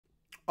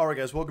Alright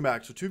guys, welcome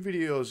back. So 2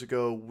 videos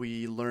ago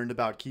we learned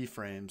about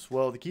keyframes.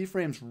 Well, the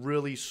keyframes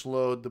really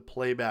slowed the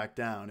playback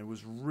down. It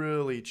was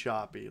really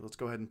choppy. Let's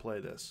go ahead and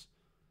play this.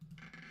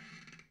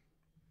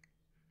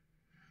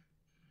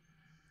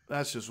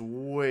 That's just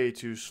way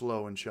too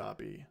slow and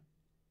choppy.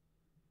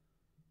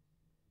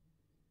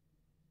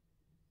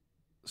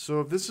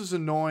 So if this is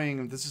annoying,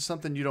 if this is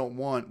something you don't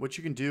want, what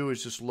you can do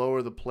is just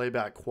lower the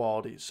playback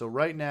quality. So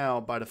right now,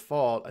 by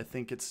default, I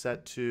think it's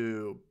set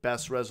to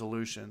best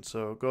resolution.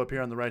 So go up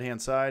here on the right hand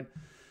side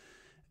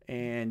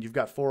and you've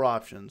got 4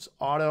 options.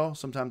 Auto,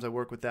 sometimes I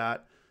work with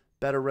that,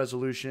 better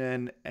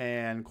resolution,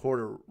 and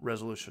quarter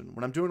resolution.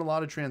 When I'm doing a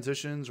lot of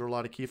transitions or a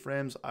lot of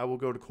keyframes, I will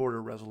go to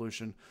quarter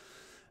resolution.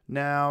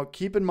 Now,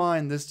 keep in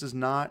mind, this does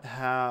not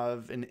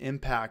have an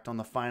impact on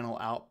the final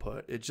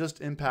output. It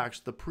just impacts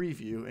the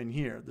preview in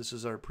here. This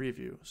is our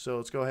preview. So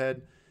let's go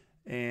ahead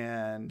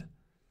and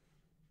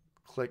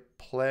click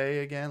play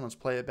again. Let's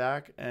play it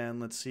back and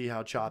let's see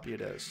how choppy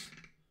it is.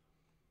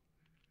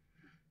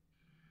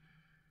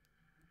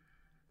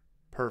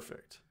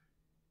 Perfect.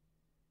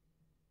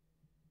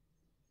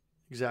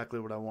 Exactly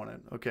what I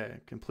wanted. Okay,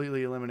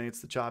 completely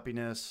eliminates the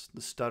choppiness,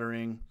 the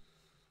stuttering.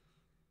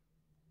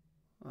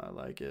 I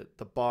like it.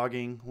 The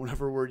bogging,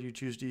 whatever word you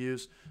choose to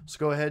use. So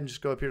go ahead and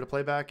just go up here to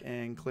playback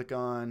and click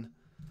on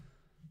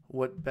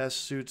what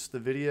best suits the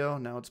video.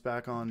 Now it's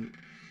back on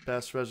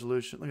best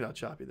resolution. Look at how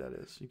choppy that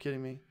is. Are you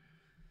kidding me?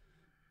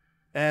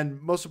 And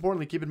most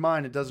importantly, keep in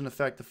mind it doesn't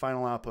affect the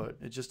final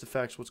output. It just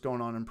affects what's going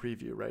on in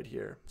preview right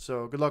here.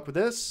 So good luck with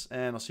this,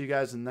 and I'll see you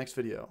guys in the next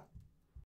video.